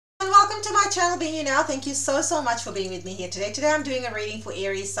Welcome to my channel, Being You Now. Thank you so much for being with me here today. Today I'm doing a reading for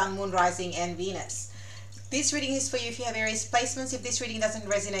Aries, Sun, Moon, Rising and Venus. This reading is for you if you have Aries placements. If this reading doesn't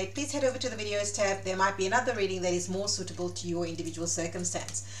resonate, please head over to the videos tab. There might be another reading that is more suitable to your individual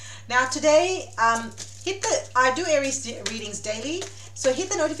circumstance. Now today, I do Aries readings daily, so hit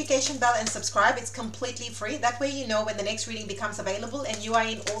the notification bell and subscribe. It's completely free. That way you know when the next reading becomes available and you are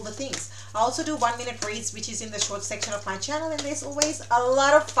in all the things. I also do 1-minute reads, which is in the short section of my channel, and there's always a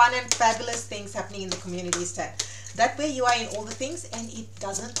lot of fun and fabulous things happening in the communities tab. That way you are in all the things and it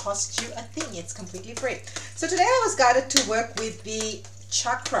doesn't cost you a thing. It's completely free. So today I was guided to work with the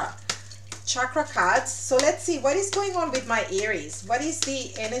chakra cards. So let's see what is going on with my Aries. What is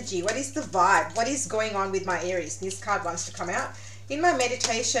the energy? What is the vibe? What is going on with my Aries? This card wants to come out. In my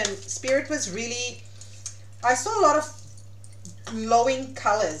meditation, Spirit was really, I saw a lot of glowing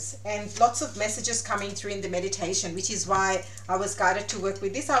colors and lots of messages coming through in the meditation, which is why I was guided to work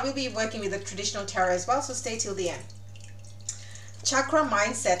with this. I will be working with the traditional tarot as well, so stay till the end. Chakra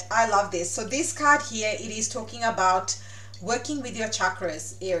mindset, I love this. So this card here, it is talking about working with your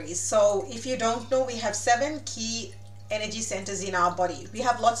chakras, Aries. So if you don't know, we have 7 key energy centers in our body. We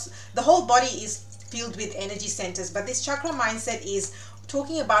have lots, the whole body is filled with energy centers, but this chakra mindset is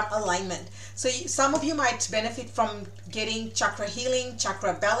talking about alignment. So some of you might benefit from getting chakra healing,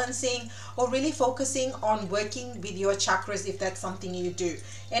 chakra balancing, or really focusing on working with your chakras if that's something you do.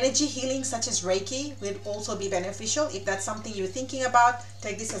 Energy healing such as Reiki will also be beneficial if that's something you're thinking about.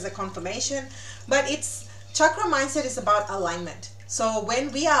 Take this as a confirmation. But chakra mindset is about alignment. So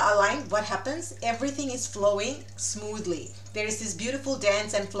when we are aligned, what happens? Everything is flowing smoothly. There is this beautiful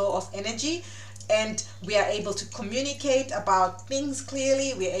dance and flow of energy, and we are able to communicate about things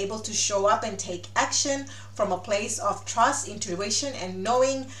clearly. We're able to show up and take action from a place of trust, intuition, and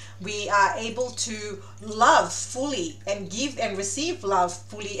knowing. We are able to love fully and give and receive love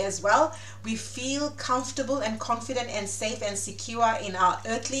fully as well. We feel comfortable and confident and safe and secure in our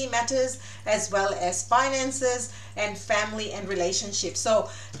earthly matters, as well as finances and family and relationships. So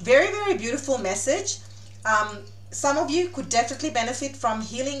very beautiful message. Some of you could definitely benefit from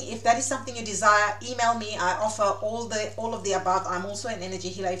healing. If that is something you desire, email me. I offer all of the above. I'm also an energy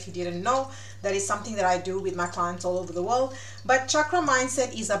healer, if you didn't know. That is something that I do with my clients all over the world. But chakra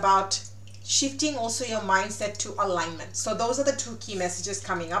mindset is about shifting also your mindset to alignment. So those are the 2 key messages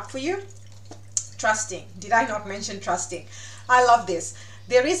coming up for you. Trusting. Did I not mention trusting? I love this.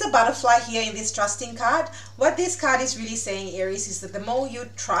 There is a butterfly here in this trusting card. What this card is really saying, Aries, is that the more you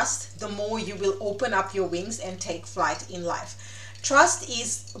trust, the more you will open up your wings and take flight in life. Trust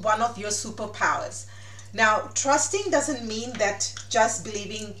is one of your superpowers. Now, trusting doesn't mean that just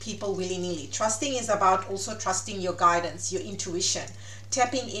believing people willy-nilly. Trusting is about also trusting your guidance, your intuition,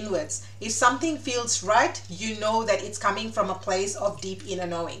 tapping inwards. If something feels right, you know that it's coming from a place of deep inner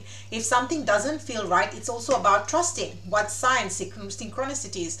knowing. If something doesn't feel right, it's also about trusting. What signs,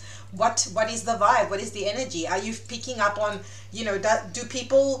 synchronicities, what is the vibe, what is the energy? Are you picking up on, you know,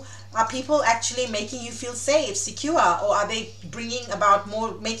 are people actually making you feel safe, secure, or are they bringing about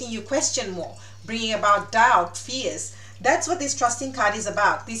more, making you question more, bringing about doubt, fears? That's what this trusting card is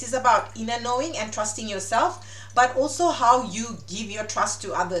about. This is about inner knowing and trusting yourself, but also how you give your trust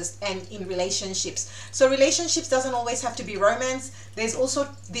to others and in relationships. So relationships doesn't always have to be romance. There's also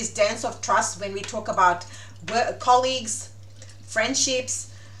this dance of trust when we talk about colleagues,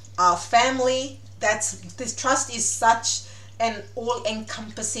 friendships, family. This trust is such an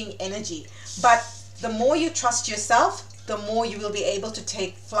all-encompassing energy. But the more you trust yourself, the more you will be able to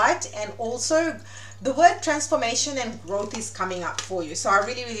take flight. And also the word transformation and growth is coming up for you. So I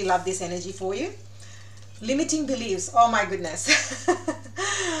really love this energy for you. Limiting beliefs, oh my goodness.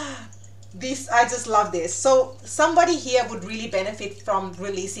 I just love this. So somebody here would really benefit from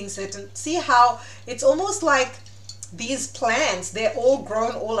releasing see how it's almost like these plants, they're all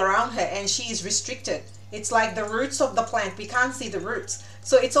grown all around her and she is restricted. It's like the roots of the plant, we can't see the roots.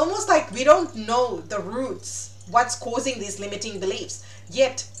 So it's almost like we don't know the roots, what's causing these limiting beliefs,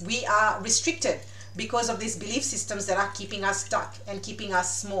 yet we are restricted because of these belief systems that are keeping us stuck and keeping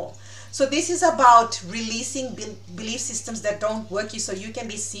us small. So this is about releasing belief systems that don't work you, so you can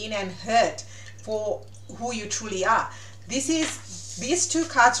be seen and heard for who you truly are. These 2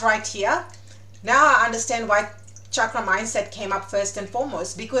 cards right here. Now I understand why chakra mindset came up first and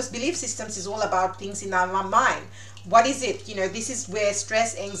foremost, because belief systems is all about things in our mind. What is it? You know, this is where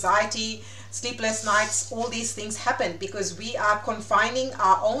stress, anxiety, sleepless nights, all these things happen because we are confining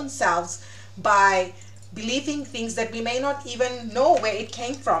our own selves by believing things that we may not even know where it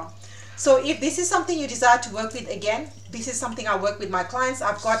came from. So if this is something you desire to work with, again, this is something I work with my clients.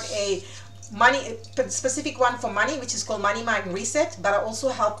 I've got a money, specific one for money, which is called Money Mind Reset, but I also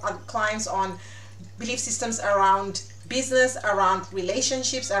help clients on belief systems around business, around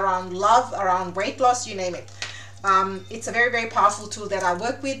relationships, around love, around weight loss, you name it. It's a very, very powerful tool that I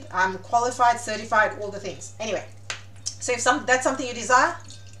work with. I'm qualified, certified, all the things. Anyway, so if that's something you desire,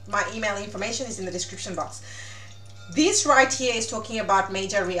 my email information is in the description box. This right here is talking about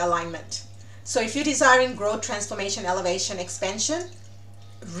major realignment. So if you're desiring growth, transformation, elevation, expansion,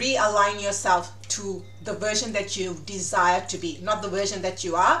 realign yourself to the version that you desire to be, not the version that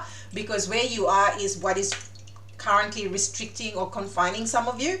you are, because where you are is what is currently restricting or confining some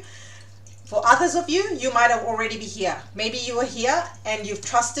of you. For others of you, you might have already be here. Maybe you were here and you've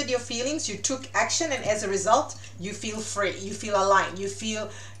trusted your feelings, you took action, and as a result, you feel free, you feel aligned, you feel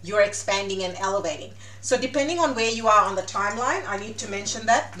you're expanding and elevating. So depending on where you are on the timeline, I need to mention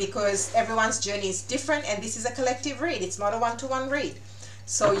that because everyone's journey is different and this is a collective read. It's not a one-to-one read.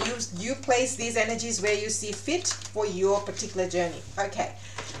 So you place these energies where you see fit for your particular journey. Okay,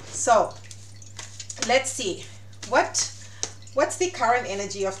 so let's see. What's the current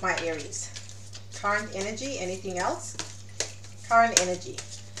energy of my Aries? Current energy, anything else? Current energy.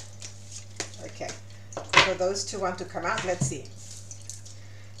 Okay, so those two want to come out. Let's see.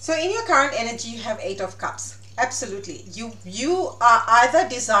 So in your current energy, you have 8 of Cups. Absolutely. You are either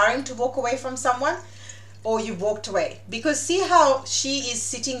desiring to walk away from someone or you walked away. Because see how she is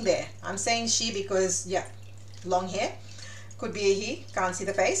sitting there. I'm saying she because, yeah, long hair. Could be a he. Can't see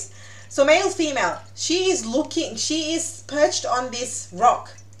the face. So male, female. She is perched on this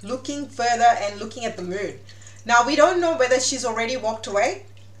rock, looking further and looking at the moon. Now, we don't know whether she's already walked away.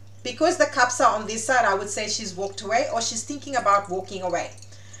 Because the cups are on this side, I would say she's walked away or she's thinking about walking away.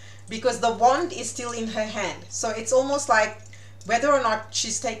 Because the wand is still in her hand. So it's almost like whether or not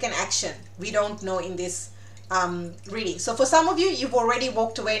she's taken action, we don't know in this reading. So for some of you, you've already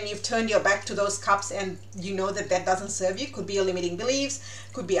walked away and you've turned your back to those cups and you know that that doesn't serve you. Could be your limiting beliefs,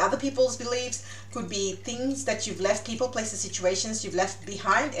 could be other people's beliefs, could be things that you've left, people, places, situations you've left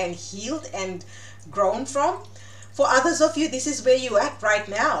behind and healed and grown from. For others of you, this is where you're at right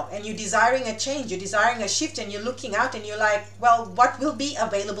now and you're desiring a change, you're desiring a shift, and you're looking out and you're like, well, what will be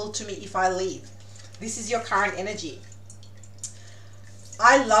available to me if I leave? This is your current energy.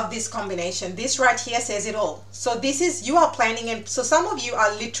 I love this combination. This right here says it all. So this is, you are planning, and so some of you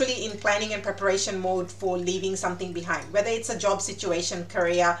are literally in planning and preparation mode for leaving something behind, whether it's a job situation,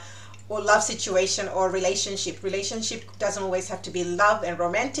 career, or love situation or relationship. Relationship doesn't always have to be love and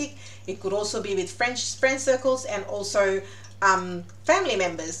romantic. It could also be with friend circles and also family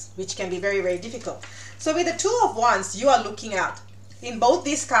members, which can be very, very difficult. So with the Two of Wands, you are looking out. In both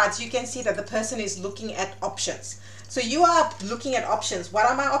these cards, you can see that the person is looking at options. So you are looking at options. What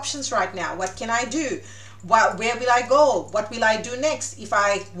are my options right now? What can I do? Where will I go? What will I do next if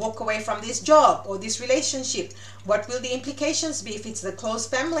I walk away from this job or this relationship? What will the implications be if it's a close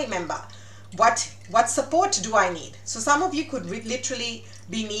family member? What support do I need? So some of you could literally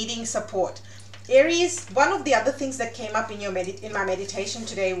be needing support. Aries, one of the other things that came up in my meditation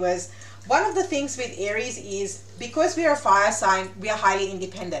today was, one of the things with Aries is because we are a fire sign, we are highly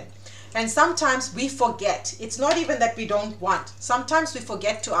independent. And sometimes we forget. It's not even that we don't want. Sometimes we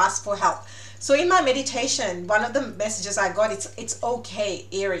forget to ask for help. So in my meditation, one of the messages I got, it's okay,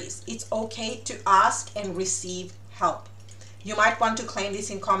 Aries. It's okay to ask and receive help. You might want to claim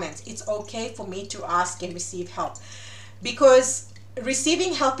this in comments. It's okay for me to ask and receive help. Because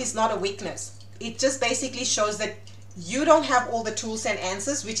receiving help is not a weakness. It just basically shows that you don't have all the tools and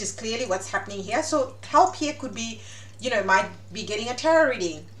answers, which is clearly what's happening here. So help here could be, might be getting a tarot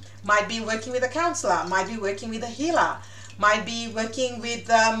reading, might be working with a counselor, might be working with a healer, might be working with,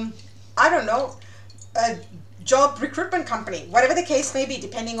 I don't know, a job recruitment company, whatever the case may be,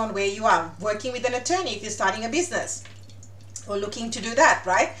 depending on where you are, working with an attorney if you're starting a business or looking to do that,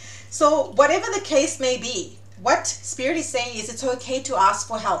 right? So whatever the case may be, what Spirit is saying is it's okay to ask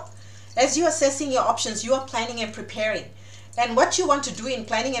for help. As you're assessing your options, you are planning and preparing. And what you want to do in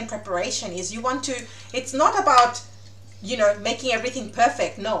planning and preparation is it's not about, making everything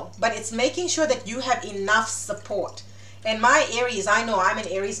perfect, no, but it's making sure that you have enough support. And my Aries, I know I'm an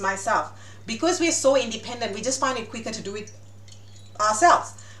Aries myself. Because we're so independent, we just find it quicker to do it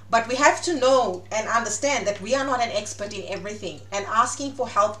ourselves. But we have to know and understand that we are not an expert in everything. And asking for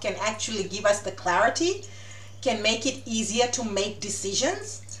help can actually give us the clarity, can make it easier to make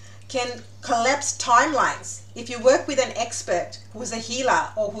decisions, can collapse timelines. If you work with an expert who's a healer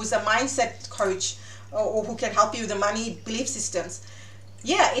or who's a mindset coach or who can help you with the money belief systems,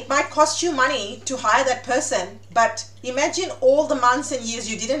 yeah, it might cost you money to hire that person, but imagine all the months and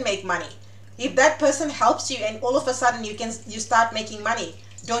years you didn't make money. If that person helps you and all of a sudden you start making money,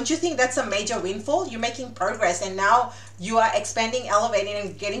 Don't you think that's a major windfall? You're making progress, and now you are expanding, elevating,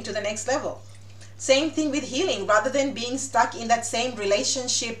 and getting to the next level. Same thing with healing. Rather than being stuck in that same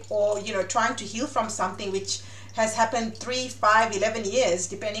relationship, or trying to heal from something which has happened 3, 5, 11 years,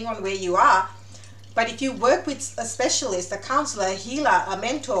 depending on where you are. But if you work with a specialist, a counselor, a healer, a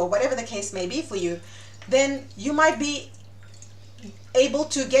mentor, whatever the case may be for you, then you might be able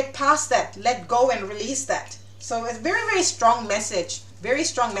to get past that, let go and release that. So it's very, very strong message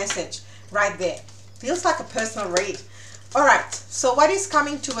right there. Feels like a personal read. All right, so what is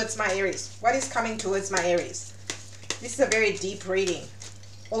coming towards my Aries? What is coming towards my Aries? This is a very deep reading,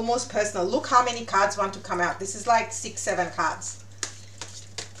 almost personal. Look how many cards want to come out. This is like 6, 7 cards.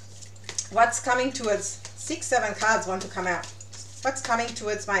 What's coming towards 6, 7 cards want to come out? What's coming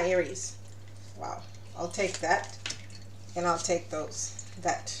towards my Aries? Wow, I'll take that, and I'll take those.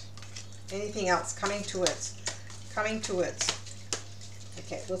 That. Anything else coming towards? Coming towards.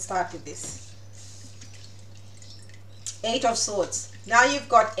 Okay, we'll start with this. 8 of Swords. Now you've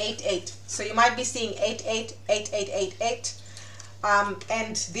got 8, 8. So you might be seeing 8, 8, 8, 8, 8, 8.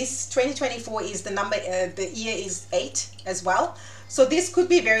 And this 2024 is the number, the year is 8 as well. So this could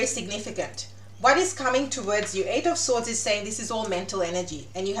be very significant. What is coming towards you? 8 of Swords is saying this is all mental energy,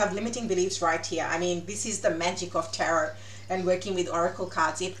 and you have limiting beliefs right here. I mean, this is the magic of tarot and working with oracle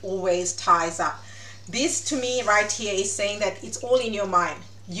cards. It always ties up. This to me right here is saying that it's all in your mind.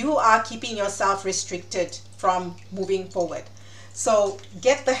 You are keeping yourself restricted from moving forward. So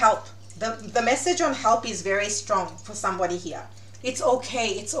get the help. The message on help is very strong for somebody here. It's okay.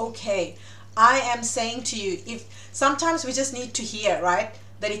 It's okay. I am saying to you, if sometimes we just need to hear, right,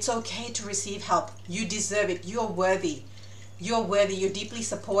 that it's okay to receive help. You deserve it. You're worthy. You're worthy. You're deeply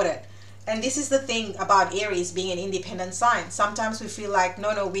supported. And this is the thing about Aries being an independent sign. Sometimes we feel like,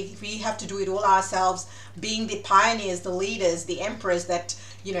 no, we have to do it all ourselves, being the pioneers, the leaders, the emperors, that,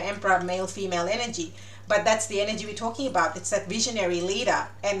 emperor, male, female energy. But that's the energy we're talking about. It's that visionary leader.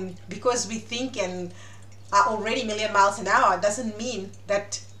 And because we think and are already a million miles an hour, doesn't mean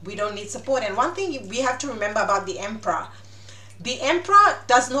that we don't need support. And one thing we have to remember about the emperor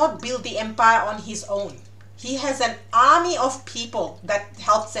does not build the empire on his own. He has an army of people that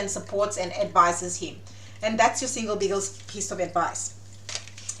helps and supports and advises him. And that's your single biggest piece of advice.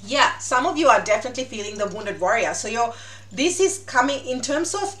 Yeah, some of you are definitely feeling the wounded warrior. So this is coming in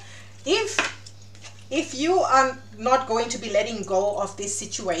terms of if you are not going to be letting go of this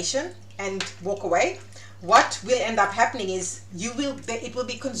situation and walk away, what will end up happening is it will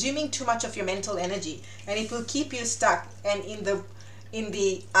be consuming too much of your mental energy, and it will keep you stuck and in the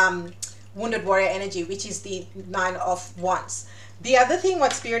wounded warrior energy, which is the 9 of Wands. The other thing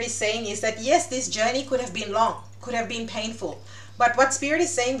what Spirit is saying is that yes, this journey could have been long, could have been painful, but what Spirit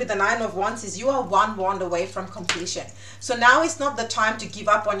is saying with the 9 of Wands is you are one wand away from completion. So now is not the time to give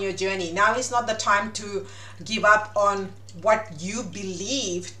up on your journey. Now is not the time to give up on what you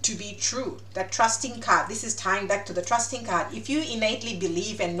believe to be true. That trusting card, this is tying back to the trusting card. If you innately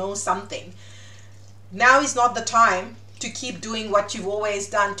believe and know something, now is not the time to keep doing what you've always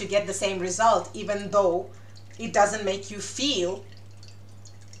done to get the same result, even though it doesn't make you feel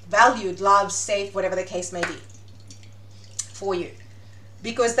valued, loved, safe, whatever the case may be for you.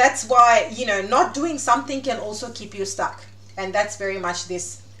 Because that's why, not doing something can also keep you stuck. And that's very much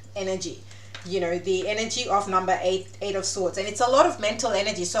this energy, the energy of number 8 of Swords. And it's a lot of mental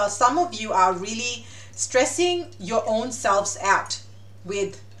energy. So some of you are really stressing your own selves out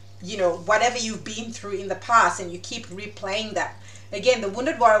with whatever you've been through in the past, and you keep replaying that. Again, the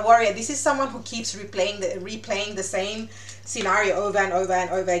wounded warrior, this is someone who keeps replaying the same scenario over and over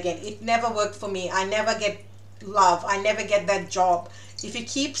and over again. It never worked for me. I never get love. I never get that job. If you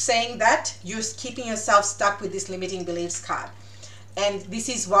keep saying that, you're keeping yourself stuck with this limiting beliefs card. And this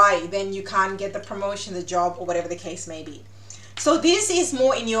is why then you can't get the promotion, the job, or whatever the case may be. So this is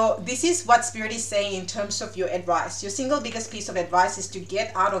more this is what Spirit is saying in terms of your advice. Your single biggest piece of advice is to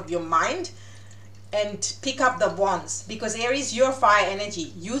get out of your mind and pick up the wands. Because Aries, you're fire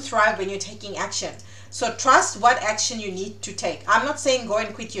energy. You thrive when you're taking action. So trust what action you need to take. I'm not saying go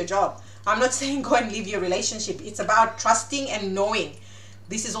and quit your job. I'm not saying go and leave your relationship. It's about trusting and knowing.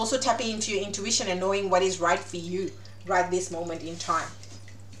 This is also tapping into your intuition and knowing what is right for you right this moment in time.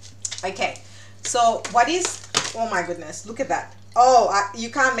 Okay, so what is... Oh my goodness, look at that. Oh, you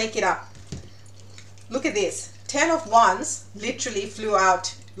can't make it up. Look at this. 10 of Wands literally flew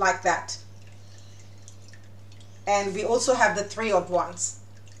out like that. And we also have the 3 of Wands.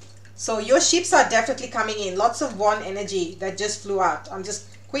 So your ships are definitely coming in. Lots of wand energy that just flew out.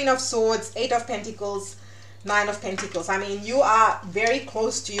 Queen of Swords, 8 of Pentacles, 9 of Pentacles. I mean, you are very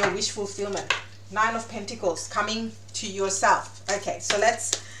close to your wish fulfillment. Nine of Pentacles coming to yourself. Okay, so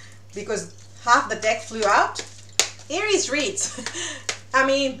let's, because half the deck flew out. Aries reads. I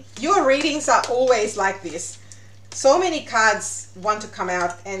mean, your readings are always like this. So many cards want to come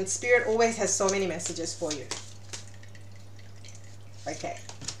out, and Spirit always has so many messages for you. Okay,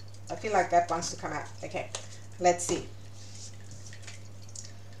 I feel like that wants to come out. Okay, let's see.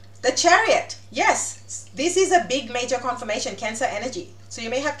 The Chariot. Yes, this is a big major confirmation, Cancer energy. So you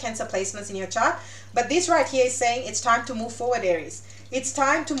may have Cancer placements in your chart, but this right here is saying it's time to move forward, Aries. It's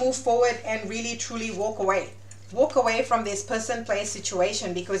time to move forward and really truly walk away. Walk away from this person, place,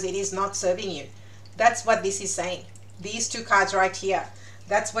 situation, because it is not serving you. That's what this is saying. These two cards right here,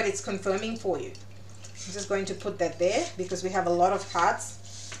 that's what it's confirming for you. I'm just going to put that there because we have a lot of cards.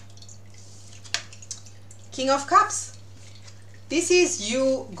 King of Cups. This is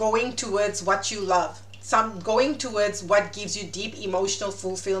you going towards what you love. Going towards what gives you deep emotional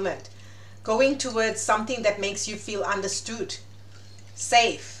fulfillment. Going towards something that makes you feel understood,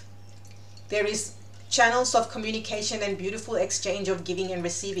 safe. There is channels of communication and beautiful exchange of giving and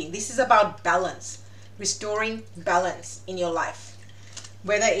receiving. This is about balance, restoring balance in your life.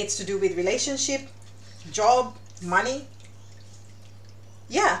 Whether it's to do with relationship, job, money.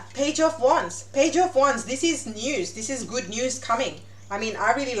 Yeah, Page of Wands. Page of Wands, this is news. This is good news coming. I mean,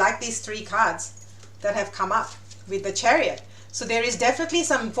 I really like these three cards that have come up with the Chariot. So there is definitely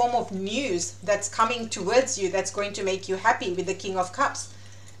some form of news that's coming towards you that's going to make you happy with the King of Cups.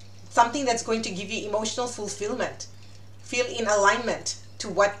 Something that's going to give you emotional fulfillment. Feel in alignment to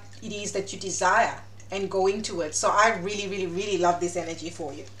what it is that you desire and going towards. So I really, really, really love this energy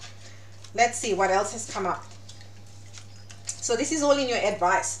for you. Let's see what else has come up. So this is all in your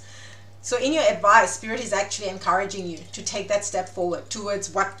advice. So in your advice, Spirit is actually encouraging you to take that step forward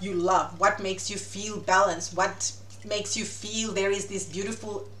towards what you love, what makes you feel balanced, what makes you feel there is this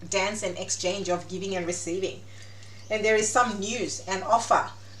beautiful dance and exchange of giving and receiving. And there is some news and offer.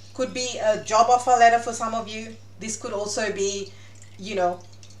 Could be a job offer letter for some of you. This could also be, you know,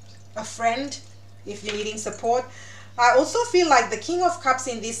 a friend if you're needing support. I also feel like the King of Cups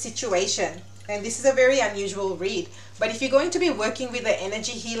in this situation, and this is a very unusual read, but if you're going to be working with an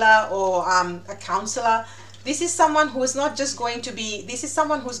energy healer or a counselor, this is someone who is not just going to be, this is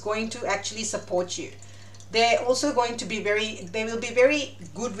someone who's going to actually support you. They're also going to be they will be very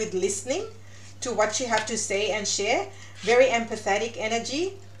good with listening to what you have to say and share. Very empathetic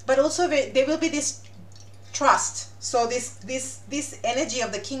energy, but also there will be this trust. So this energy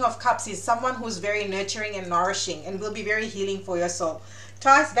of the King of Cups is someone who's very nurturing and nourishing and will be very healing for your soul.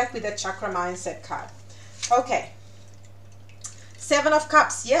 Ties back with the chakra mindset card. Okay. Seven of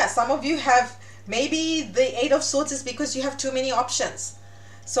Cups. Yeah, some of you have, maybe the Eight of Swords is because you have too many options.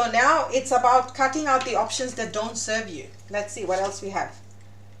 So now it's about cutting out the options that don't serve you. Let's see what else we have.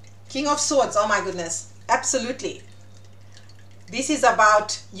 King of Swords. Oh my goodness. Absolutely. This is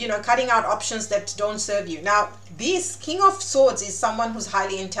about, you know, cutting out options that don't serve you. Now, this King of Swords is someone who's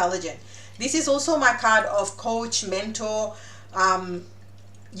highly intelligent. This is also my card of coach, mentor,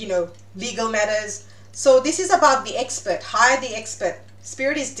 you know, legal matters. So this is about the expert. Hire the expert.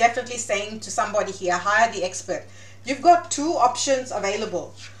 Spirit is definitely saying to somebody here, hire the expert. You've got two options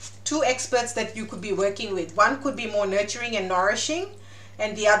available. Two experts that you could be working with. One could be more nurturing and nourishing,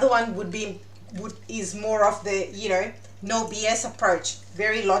 and the other one is more of the, you know, no BS approach.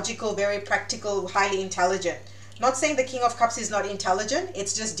 Very logical, very practical, highly intelligent. Not saying the King of Cups is not intelligent.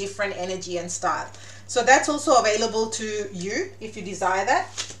 It's just different energy and style. So that's also available to you if you desire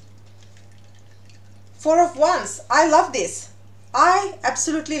that. Four of Wands. I love this. I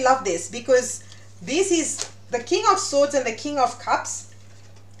absolutely love this because this is the King of Swords and the King of Cups.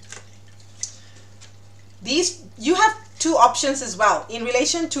 These, you have two options as well. In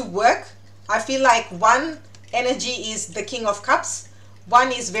relation to work, I feel like one energy is the King of Cups.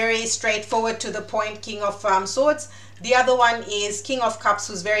 One is very straightforward to the point, King of Swords. The other one is King of Cups,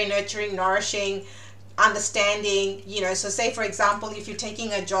 who's very nurturing, nourishing, understanding, you know. So say for example, if you're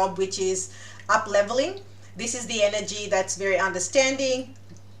taking a job which is up leveling, this is the energy that's very understanding,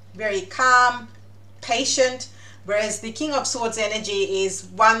 very calm, patient. Whereas the King of Swords energy is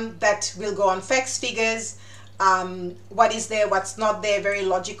one that will go on facts, figures, what is there, what's not there, very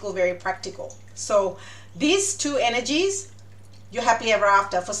logical, very practical. So these two energies, you're happily ever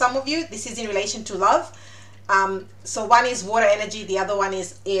after. For some of you, this is in relation to love. So one is water energy, the other one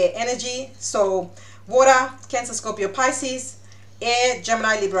is air energy. So water, Cancer, Scorpio, Pisces. Air,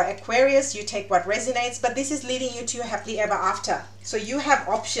 Gemini, Libra, Aquarius. You take what resonates, but this is leading you to your happily ever after. So you have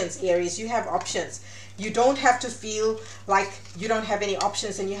options, Aries. You have options. You don't have to feel like you don't have any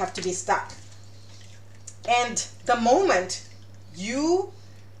options and you have to be stuck. And the moment you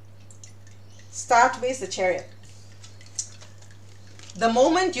start with the Chariot. The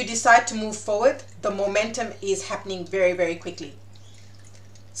moment you decide to move forward, the momentum is happening very, very quickly.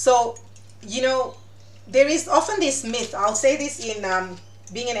 So, you know, there is often this myth, I'll say this in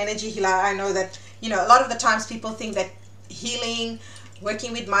being an energy healer, I know that, you know, a lot of the times people think that healing,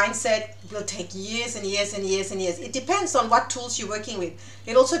 working with mindset will take years and years and years and years. It depends on what tools you're working with.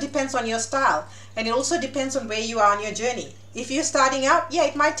 It also depends on your style, and it also depends on where you are on your journey. If you're starting out, yeah,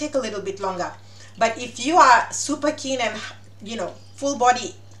 it might take a little bit longer. But if you are super keen and, you know, full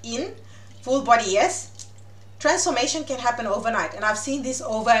body in, full body yes, transformation can happen overnight. And I've seen this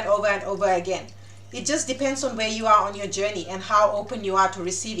over and over and over again. It just depends on where you are on your journey and how open you are to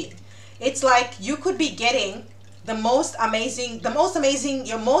receiving. It's like you could be getting the most amazing,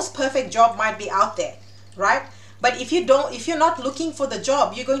 your most perfect job might be out there, right? But if you're not looking for the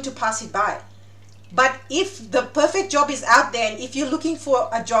job, you're going to pass it by. But if the perfect job is out there, and if you're looking for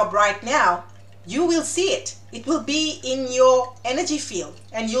a job right now, you will see it. It will be in your energy field,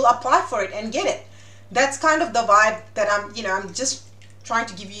 and you'll apply for it and get it. That's kind of the vibe that I'm just trying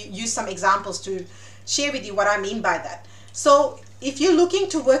to use some examples to share with you what I mean by that. So if you're looking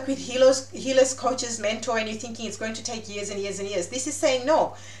to work with healers, coaches, mentor, and you're thinking it's going to take years and years and years, this is saying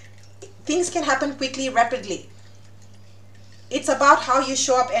no. Things can happen quickly, rapidly. It's about how you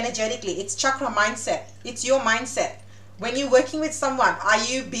show up energetically. It's chakra mindset. It's your mindset. When you're working with someone, are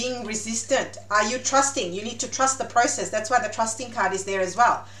you being resistant? Are you trusting? You need to trust the process. That's why the trusting card is there as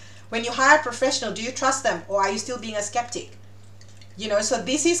well. When you hire a professional, do you trust them, or are you still being a skeptic? You know, so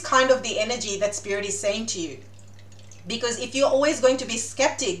this is kind of the energy that Spirit is saying to you. Because if you're always going to be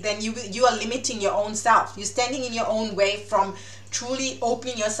skeptic, then you are limiting your own self. You're standing in your own way from truly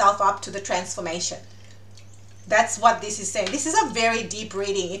opening yourself up to the transformation. That's what this is saying. This is a very deep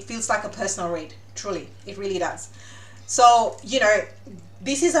reading. It feels like a personal read. Truly, it really does. So, you know,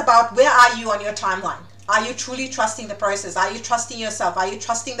 this is about where are you on your timeline? Are you truly trusting the process? Are you trusting yourself? Are you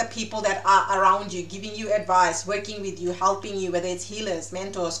trusting the people that are around you, giving you advice, working with you, helping you, whether it's healers,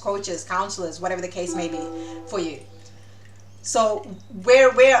 mentors, coaches, counselors, whatever the case may be for you? So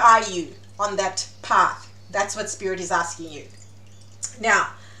where are you on that path? That's what Spirit is asking you. Now,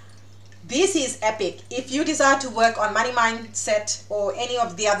 this is epic. If you desire to work on money mindset or any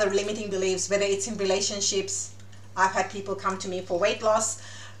of the other limiting beliefs, whether it's in relationships, I've had people come to me for weight loss.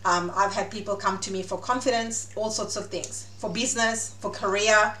 I've had people come to me for confidence, all sorts of things. For business, for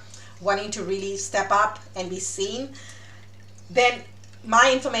career, wanting to really step up and be seen. Then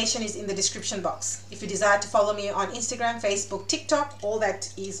my information is in the description box. If you desire to follow me on Instagram, Facebook, TikTok, all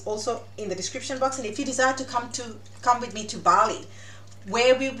that is also in the description box. And if you desire to come with me to Bali,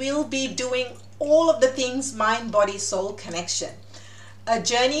 where we will be doing all of the things mind, body, soul connection. A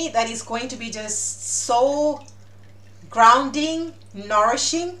journey that is going to be just so grounding,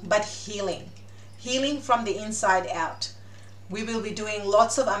 nourishing, but healing. Healing from the inside out. We will be doing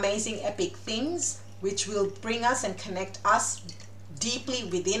lots of amazing, epic things which will bring us and connect us deeply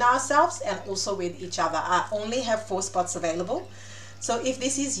within ourselves and also with each other. I only have 4 spots available. So if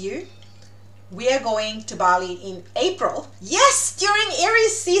this is you, we are going to Bali in April. Yes, during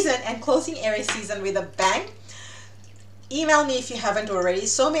Aries season, and closing Aries season with a bang. Email me if you haven't already.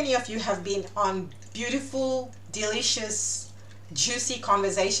 So many of you have been on beautiful, delicious, juicy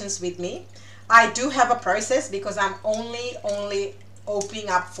conversations with me. I do have a process because I'm only opening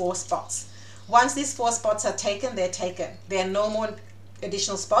up 4 spots. Once these 4 spots are taken, they're taken. There are no more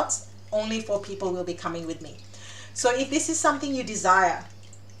additional spots. Only 4 people will be coming with me. So if this is something you desire,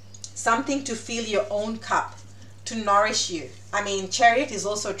 something to fill your own cup, to nourish you. I mean, Chariot is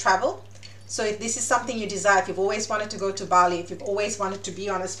also travel. So if this is something you desire, if you've always wanted to go to Bali, if you've always wanted to be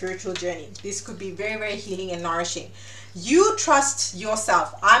on a spiritual journey, this could be very, very healing and nourishing. You trust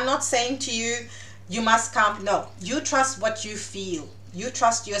yourself. I'm not saying to you, you must come. No, you trust what you feel. You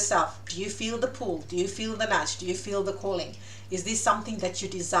trust yourself. Do you feel the pull? Do you feel the nudge? Do you feel the calling? Is this something that you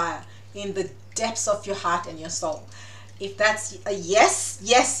desire in the depths of your heart and your soul? If that's a yes,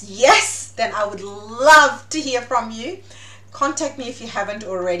 yes, yes, then I would love to hear from you. Contact me if you haven't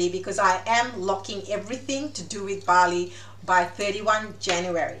already, because I am locking everything to do with Bali by 31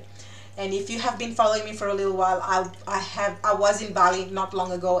 January. And if you have been following me for a little while, I was in Bali not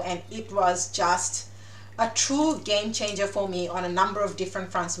long ago, and it was just a true game changer for me on a number of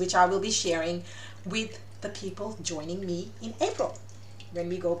different fronts, which I will be sharing with the people joining me in April when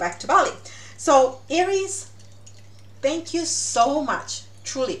we go back to Bali. So Aries, thank you so much,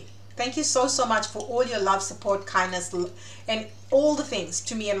 truly. Thank you so much for all your love, support, kindness, and all the things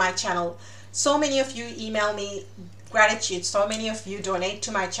to me and my channel. So many of you email me gratitude. So many of you donate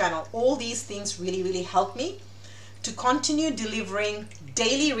to my channel. All these things really, really help me to continue delivering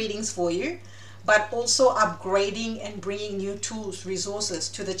daily readings for you. but also upgrading and bringing new tools, resources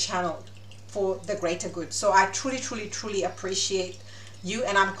to the channel for the greater good. So I truly, truly, truly appreciate you,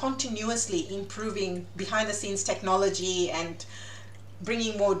 and I'm continuously improving behind the scenes technology and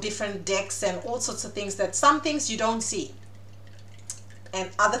bringing more different decks and all sorts of things, that some things you don't see and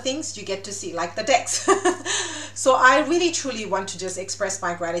other things you get to see, like the decks. So I really truly want to just express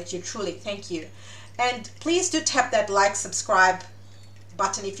my gratitude. Truly, thank you. And please do tap that like, subscribe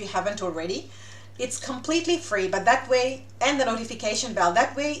button if you haven't already. It's completely free, but that way, and the notification bell,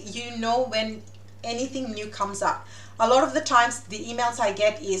 that way you know when anything new comes up. A lot of the times the emails I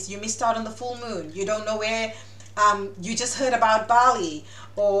get is, you missed out on the full moon, you don't know where, you just heard about Bali,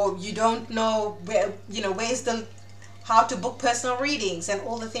 or you don't know where, where's the, how to book personal readings and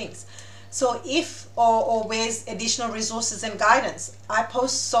all the things. So if, or where's additional resources and guidance. I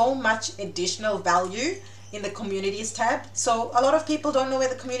post so much additional value in the communities tab. So a lot of people don't know where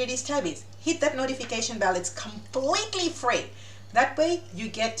the communities tab is. Hit that notification bell. It's completely free. That way you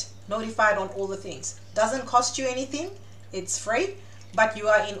get notified on all the things. Doesn't cost you anything. It's free, but you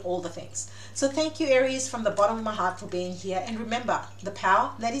are in all the things. So thank you, Aries, from the bottom of my heart for being here. And remember, the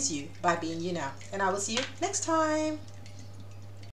power that is you by being you now. And I will see you next time.